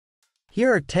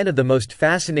Here are 10 of the most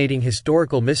fascinating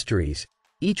historical mysteries,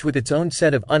 each with its own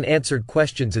set of unanswered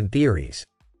questions and theories.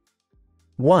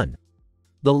 1.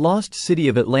 The lost city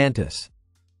of Atlantis.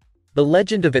 The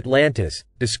legend of Atlantis,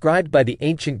 described by the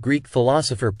ancient Greek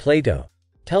philosopher Plato,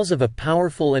 tells of a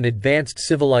powerful and advanced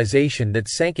civilization that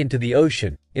sank into the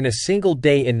ocean in a single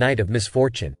day and night of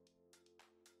misfortune.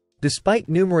 Despite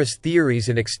numerous theories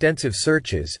and extensive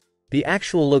searches, the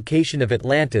actual location of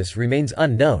Atlantis remains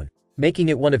unknown, making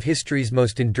it one of history's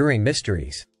most enduring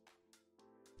mysteries.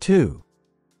 2.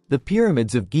 The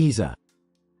Pyramids of Giza.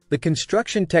 The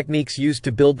construction techniques used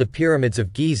to build the Pyramids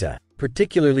of Giza,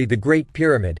 particularly the Great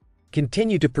Pyramid,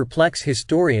 continue to perplex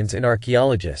historians and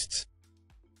archaeologists.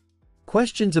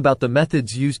 Questions about the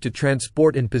methods used to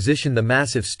transport and position the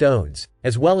massive stones,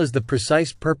 as well as the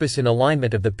precise purpose and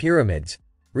alignment of the pyramids,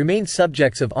 remain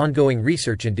subjects of ongoing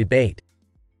research and debate.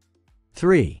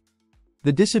 3.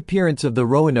 The disappearance of the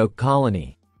Roanoke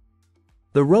colony.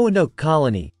 The Roanoke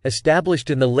colony,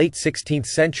 established in the late 16th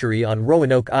century on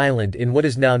Roanoke Island in what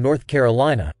is now North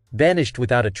Carolina, vanished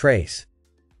without a trace.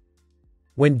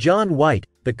 When John White,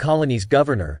 the colony's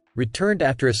governor, returned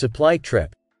after a supply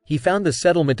trip, he found the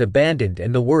settlement abandoned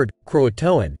and the word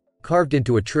Croatoan carved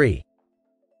into a tree.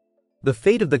 The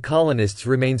fate of the colonists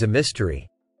remains a mystery.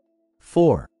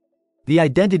 4. The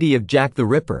identity of Jack the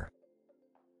Ripper.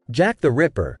 Jack the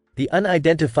Ripper, the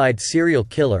unidentified serial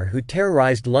killer who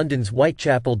terrorized London's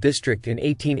Whitechapel district in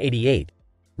 1888,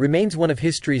 remains one of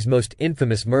history's most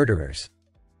infamous murderers.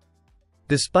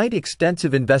 Despite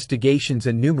extensive investigations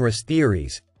and numerous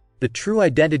theories, the true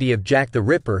identity of Jack the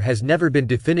Ripper has never been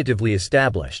definitively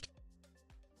established.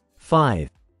 5.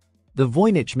 The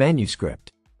Voynich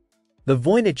manuscript. The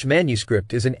Voynich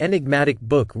manuscript is an enigmatic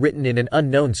book written in an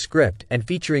unknown script and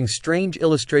featuring strange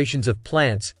illustrations of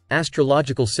plants,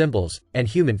 astrological symbols, and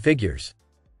human figures.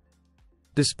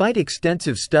 Despite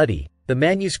extensive study, the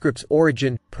manuscript's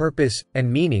origin, purpose,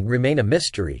 and meaning remain a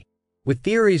mystery, with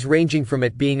theories ranging from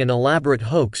it being an elaborate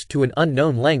hoax to an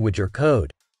unknown language or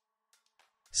code.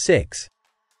 6.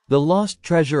 The lost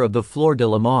treasure of the Flor de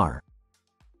la Mar.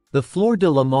 The Flor de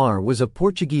la Mar was a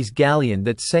Portuguese galleon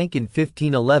that sank in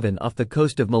 1511 off the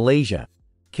coast of Malaysia,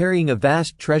 carrying a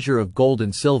vast treasure of gold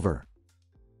and silver.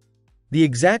 The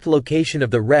exact location of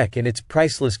the wreck and its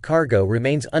priceless cargo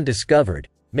remains undiscovered,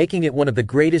 making it one of the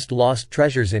greatest lost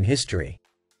treasures in history.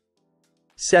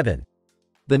 7.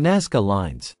 The Nazca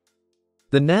Lines.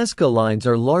 The Nazca Lines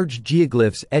are large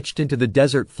geoglyphs etched into the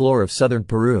desert floor of southern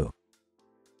Peru.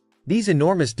 These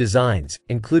enormous designs,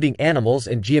 including animals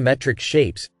and geometric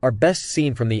shapes, are best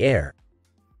seen from the air.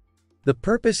 The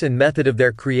purpose and method of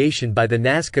their creation by the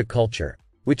Nazca culture,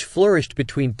 which flourished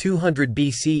between 200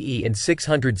 BCE and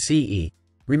 600 CE,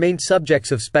 remain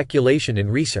subjects of speculation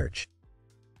and research.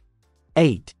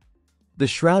 8. The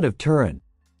Shroud of Turin.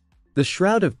 The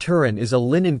Shroud of Turin is a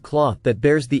linen cloth that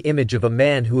bears the image of a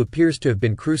man who appears to have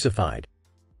been crucified.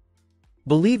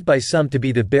 Believed by some to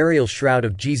be the burial shroud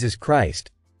of Jesus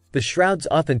Christ, the shroud's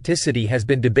authenticity has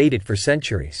been debated for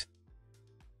centuries.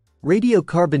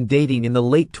 Radiocarbon dating in the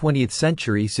late 20th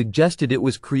century suggested it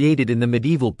was created in the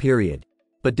medieval period,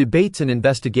 but debates and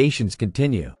investigations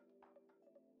continue.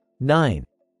 9.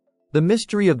 The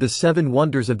mystery of the 7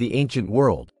 wonders of the ancient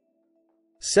world.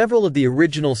 Several of the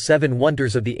original 7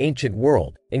 wonders of the ancient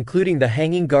world, including the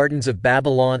Hanging Gardens of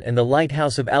Babylon and the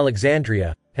Lighthouse of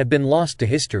Alexandria, have been lost to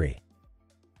history.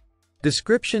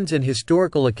 Descriptions and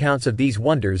historical accounts of these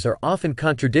wonders are often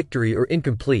contradictory or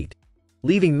incomplete,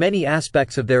 leaving many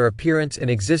aspects of their appearance and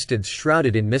existence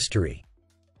shrouded in mystery.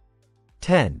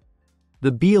 10.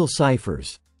 The Beale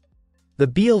ciphers. The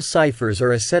Beale ciphers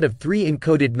are a set of 3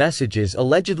 encoded messages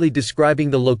allegedly describing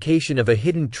the location of a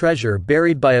hidden treasure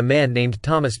buried by a man named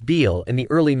Thomas Beale in the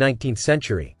early 19th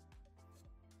century.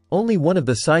 Only one of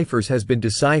the ciphers has been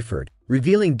deciphered,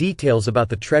 revealing details about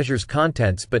the treasure's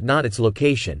contents but not its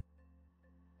location.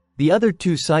 The other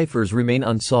 2 ciphers remain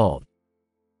unsolved.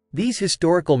 These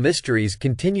historical mysteries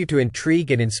continue to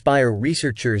intrigue and inspire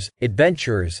researchers,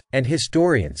 adventurers, and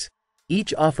historians,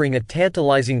 each offering a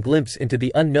tantalizing glimpse into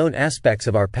the unknown aspects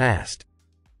of our past.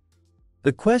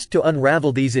 The quest to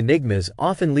unravel these enigmas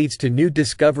often leads to new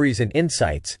discoveries and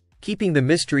insights, keeping the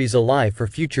mysteries alive for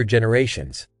future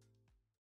generations.